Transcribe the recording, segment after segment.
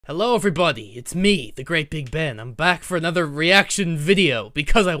Hello everybody, it's me, the Great Big Ben. I'm back for another reaction video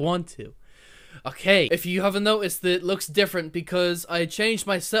because I want to. Okay, if you haven't noticed, it looks different because I changed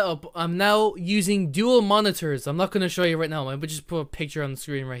my setup. I'm now using dual monitors. I'm not going to show you right now. I would just put a picture on the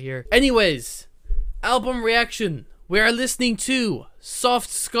screen right here. Anyways, album reaction. We are listening to Soft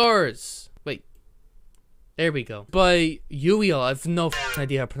Scars. Wait. There we go. By Yeule. I have no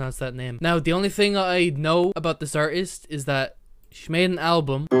idea how to pronounce that name. Now, the only thing I know about this artist is that she made an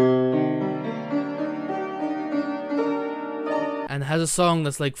album and has a song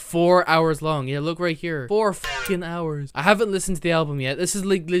that's like 4 hours long. Yeah, look right here. 4 fucking hours. I haven't listened to the album yet. This is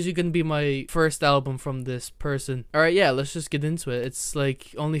like literally gonna be my first album from this person. Alright, yeah, let's just get into it. It's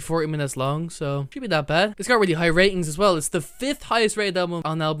like only 40 minutes long, so shouldn't be that bad. It's got really high ratings as well. It's the 5th highest rated album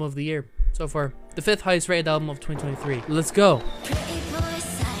on Album of the Year so far. The 5th highest rated album of 2023. Let's go.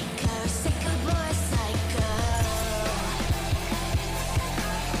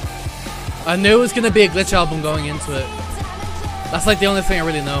 I knew it was gonna be a glitch album going into it. That's like the only thing I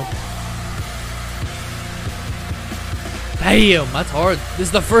really know. Damn, that's hard. This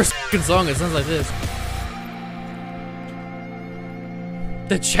is the first fucking song. It sounds like this.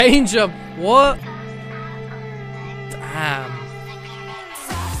 The change up. What? Damn.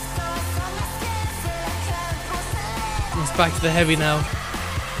 It's back to the heavy now.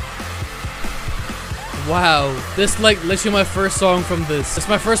 Wow, this like literally my first song from this. It's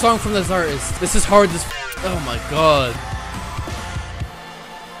my first song from this artist. This is hard as oh my god.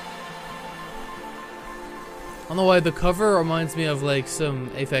 I don't know why the cover reminds me of like some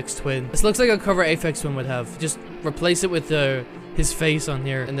Aphex twin. This looks like a cover Aphex twin would have. Just replace it with his face on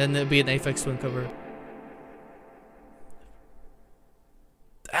here and then it'd be an Aphex twin cover.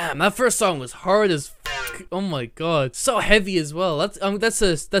 Damn, that first song was hard as fuck. Oh my god, so heavy as well. That's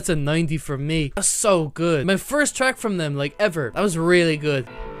a 90 for me. That's so good. My first track from them like ever. That was really good.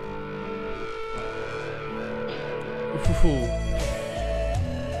 Ooh.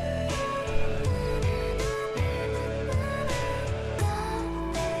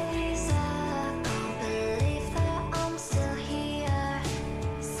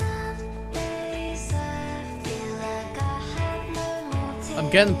 I'm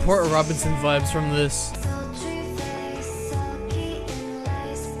getting Porter Robinson vibes from this.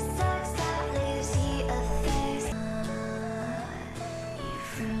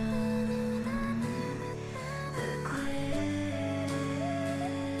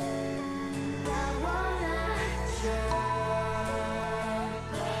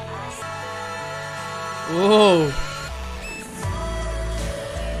 Whoa.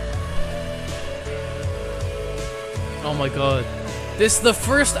 Oh my god. This is the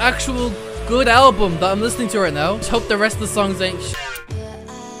first actual good album that I'm listening to right now. Just hope the rest of the songs ain't sh.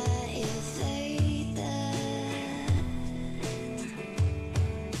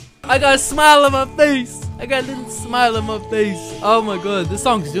 I got a smile on my face. I got a little smile on my face. Oh my god, this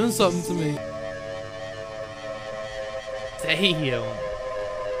song's doing something to me. Damn.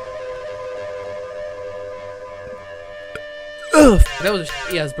 Ugh, that was a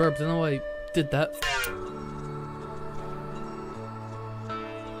shitty ass burp. I don't know why I did that.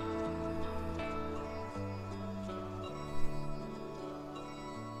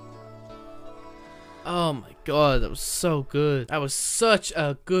 Oh my god, that was so good. That was such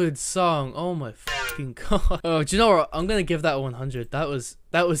a good song. Oh my fucking god. Oh, do you know what? I'm gonna give that 100. That was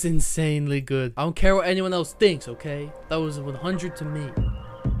insanely good. I don't care what anyone else thinks, okay? That was 100 to me.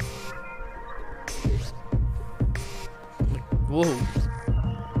 Whoa.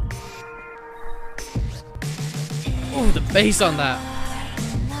 Oh, the bass on that.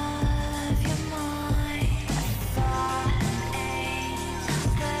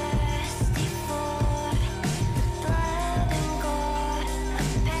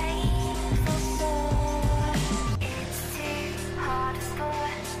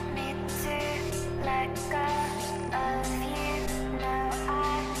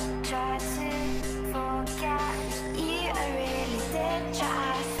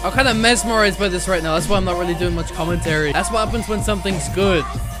 I'm kind of mesmerized by this right now. That's why I'm not really doing much commentary. That's what happens when something's good,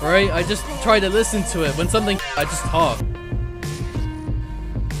 right? I just try to listen to it. When something, I just talk.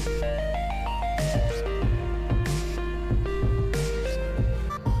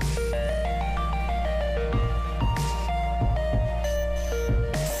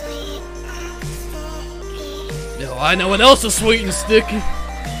 Yo, I know what else is sweet and sticky.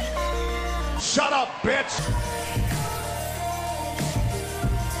 Shut up, bitch!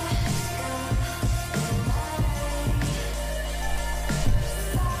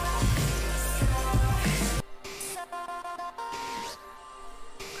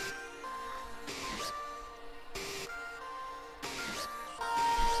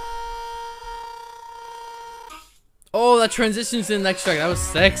 Oh, that transitions to the next track. That was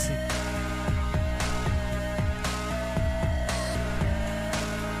sexy.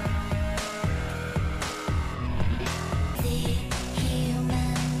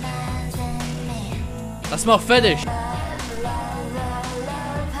 That's my fetish.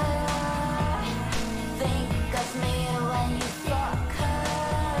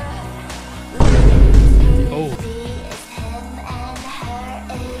 Oh.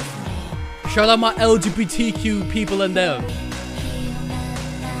 Shout out my LGBTQ people in there.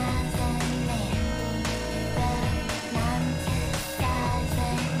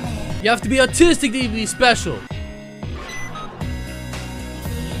 You have to be autistic to be special.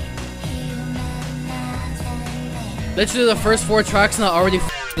 Literally the first 4 tracks and I already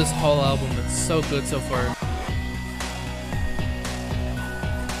f***ed this whole album. It's so good so far.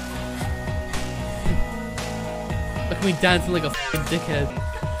 Look at me dancing like a f***ing dickhead.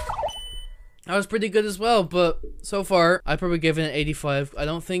 That was pretty good as well, but so far, I probably give it an 85. I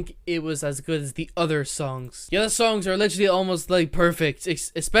don't think it was as good as the other songs. The other songs are literally almost like perfect,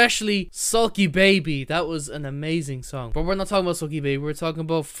 especially Sulky Baby. That was an amazing song. But we're not talking about Sulky Baby, we're talking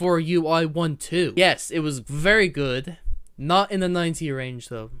about For You I Want To. Yes, it was very good. Not in the 90 range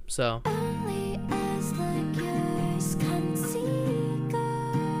though, so.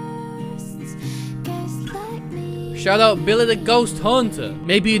 Shout out Billy the Ghost Hunter.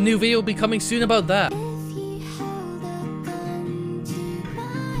 Maybe a new video will be coming soon about that.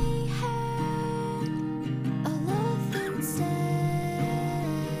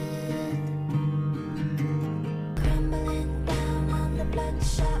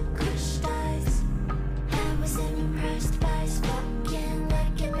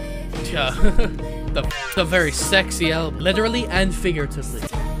 Yeah, the very sexy album, literally and figuratively.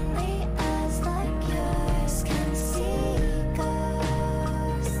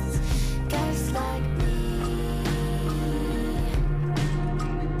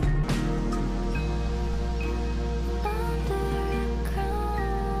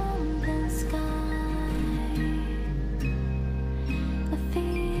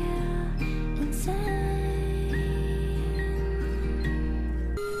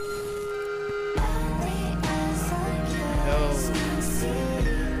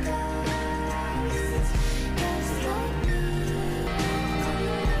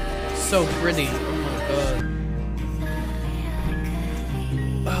 So pretty. Oh my god.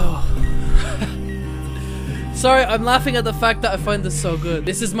 Oh. Sorry, I'm laughing at the fact that I find this so good.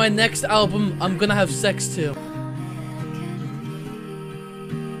 This is my next album I'm gonna have sex to.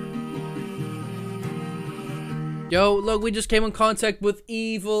 Yo, look, we just came in contact with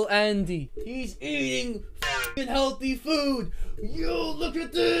Evil Andy. He's eating f***ing healthy food. Yo, look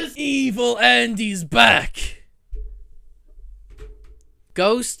at this. Evil Andy's back.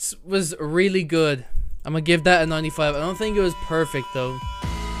 Ghosts was really good. I'm gonna give that a 95. I don't think it was perfect though.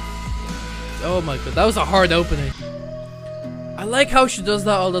 Oh my god, that was a hard opening. I like how she does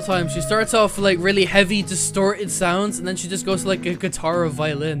that all the time. She starts off with like really heavy distorted sounds and then she just goes to like a guitar or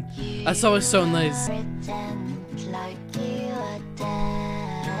violin. That's always so nice.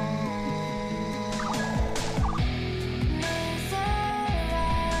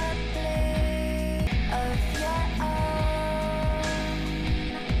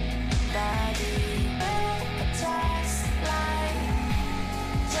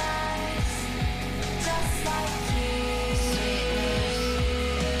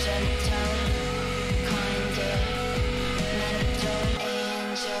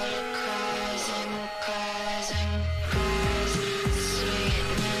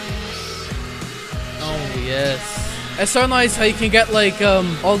 Yes. It's so nice how you can get like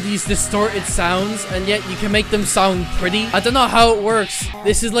all these distorted sounds and yet you can make them sound pretty. I don't know how it works.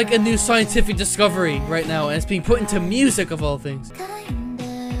 This is like a new scientific discovery right now and it's being put into music of all things.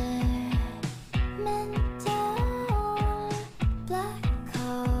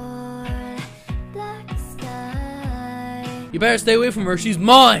 You better stay away from her, she's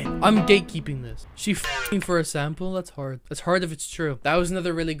mine! I'm gatekeeping this. She f***ing for a sample? That's hard. That's hard if it's true. That was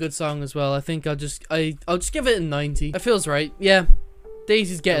another really good song as well. I think I'll just give it a 90. That feels right. Yeah.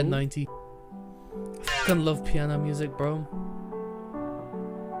 Daisy's getting 90. I fucking love piano music, bro.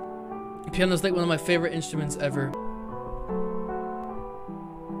 Piano's like one of my favorite instruments ever.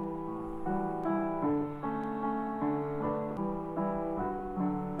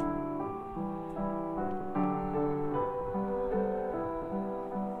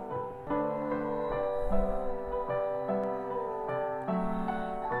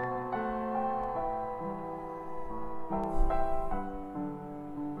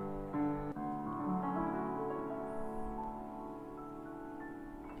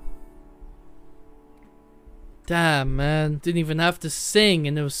 Damn, man. Didn't even have to sing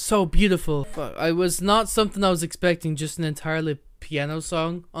and it was so beautiful. Fuck. I was not something I was expecting, just an entirely piano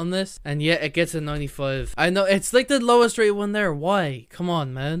song on this, and yet it gets a 95. I know, it's like the lowest rated one there. Why? Come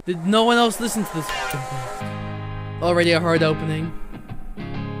on, man. Did no one else listen to this thing? Already a hard opening.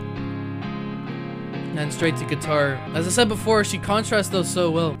 And straight to guitar. As I said before, she contrasts those so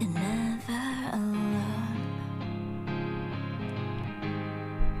well.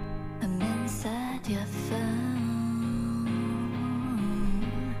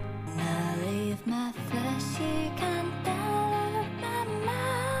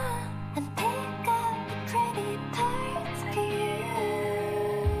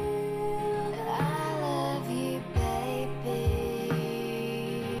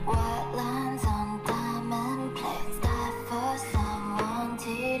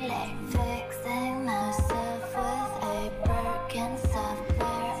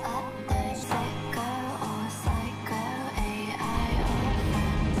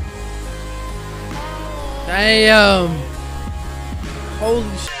 Damn!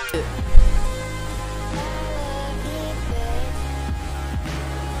 Holy shit!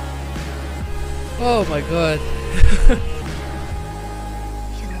 Oh my god!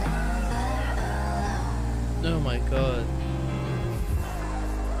 Oh my god!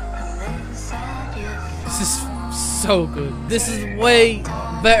 This is so good. This is way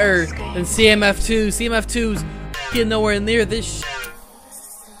better than CMF2. CMF2's f***ing nowhere near this shit.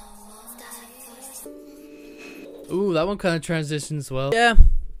 Ooh, that one kind of transitions well. Yeah,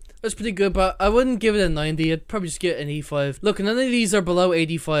 that's pretty good, but I wouldn't give it a 90. I'd probably just give it an 85. Look, none of these are below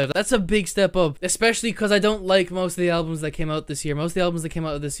 85. That's a big step up, especially because I don't like most of the albums that came out this year. Most of the albums that came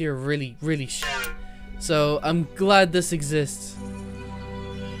out this year are really, really shit. So I'm glad this exists.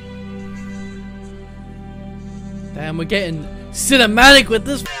 Damn, we're getting cinematic with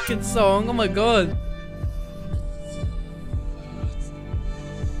this fucking song. Oh my god.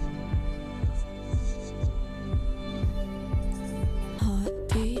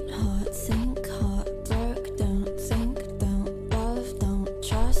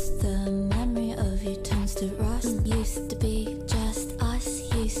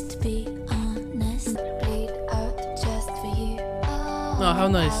 Oh, how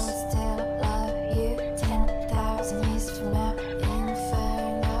nice.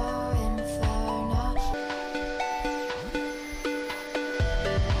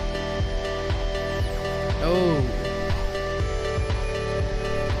 Oh.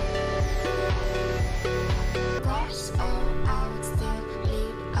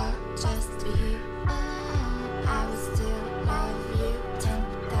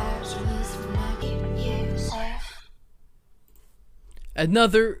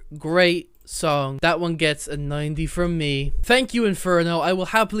 Another great song. That one gets a 90 from me. Thank you, Inferno. I will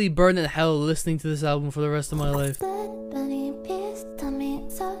happily burn in hell listening to this album for the rest of my life. Bloodbunny, pierce, tummy,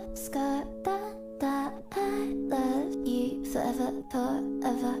 softscars, I love you forever,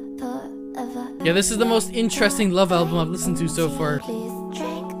 forever, forever. Yeah, this is the most interesting love album I've listened to so far. Please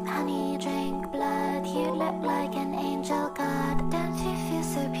drink, honey, drink blood. You look like an angel god. Don't you feel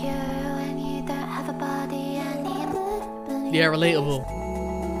so pure when you don't have a body? I need bloodbunny. Yeah, relatable.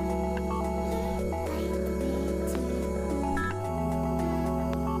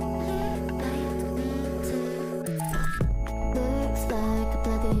 Looks like a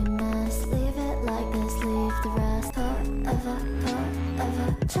bloody mess. Leave it like this, leave the rest. Forever, forever.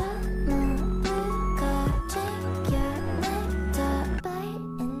 Drama, liquor, drink your nectar. Bite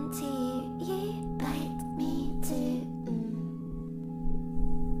into you, you bite me too.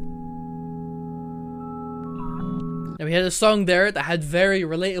 And we had a song there that had very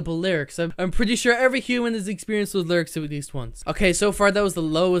relatable lyrics. I'm pretty sure every human has experienced those lyrics at least once. Okay, so far that was the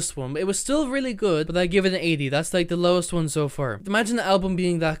lowest one. It was still really good, but I give it an 80. That's like the lowest one so far. Imagine the album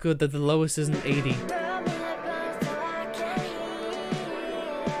being that good that the lowest is an 80.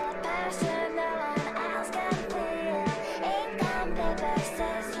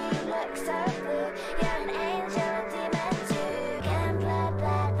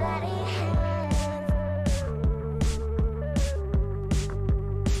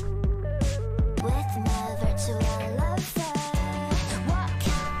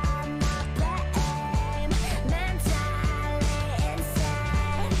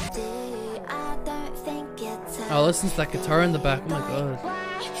 Oh, listen to that guitar in the back. Oh my god.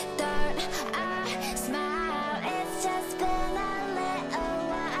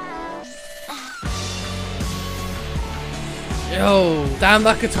 Yo, damn,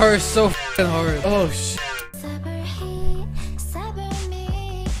 that guitar is so fucking hard. Oh shit.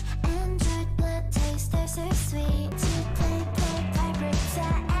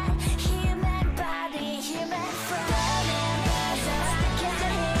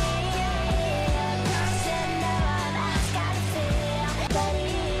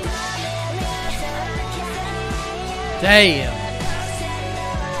 Damn.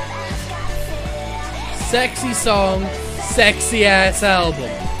 Sexy song, sexy ass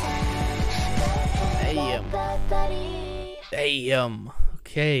album. Damn. Damn.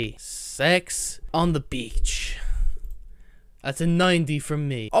 Okay. Sex on the beach. That's a 90 from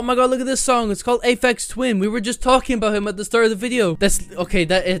me. Oh my god, look at this song. It's called Aphex Twin. We were just talking about him at the start of the video. That's okay.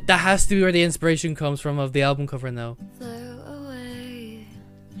 That has to be where the inspiration comes from of the album cover now. Flow away,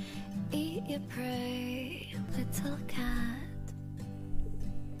 eat your prey, little cat.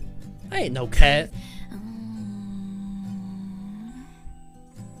 I ain't no cat.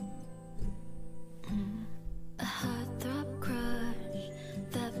 A heartthrob crush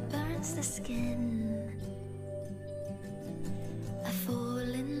that burns the skin. I fall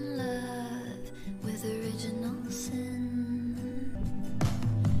in love with original sin.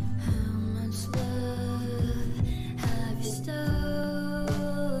 How much love have you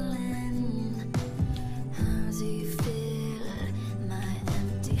stolen? How do you fill my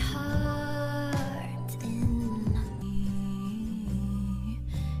empty heart in?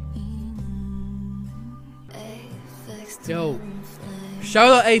 Aphex Yo. Twin flame.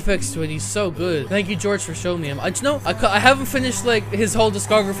 Shout out Aphex Twin, he's so good. Thank you, George, for showing me him. I haven't finished like his whole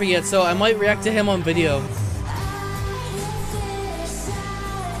discography yet, so I might react to him on video.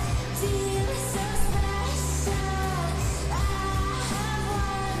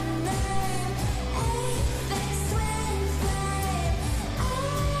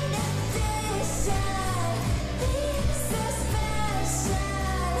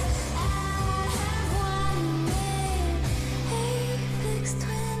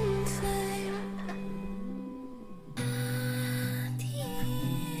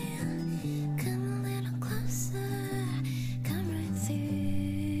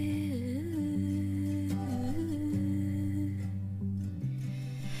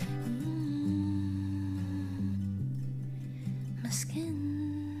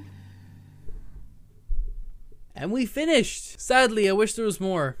 Skin. And we finished. Sadly, I wish there was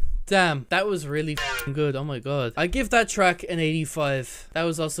more. Damn, that was really f***ing good. Oh my god. I give that track an 85. That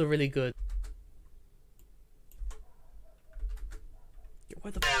was also really good. Why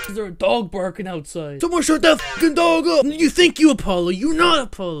the f is there a dog barking outside? Someone shut that fucking dog up! You think you Apollo, you're not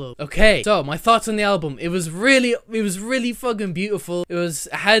Apollo! Okay, so my thoughts on the album. It was really fucking beautiful. It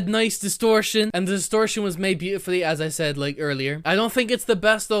had nice distortion, and the distortion was made beautifully, as I said like earlier. I don't think it's the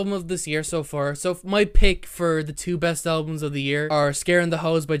best album of this year so far, so my pick for the 2 best albums of the year are Scaring the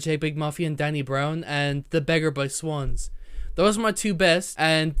Hoes by J Big Mafia and Danny Brown, and The Beggar by Swans. Those are my 2 best,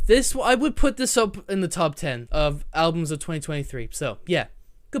 and I would put this up in the top 10 of albums of 2023. So, yeah.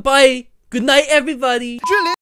 Goodbye. Good night, everybody.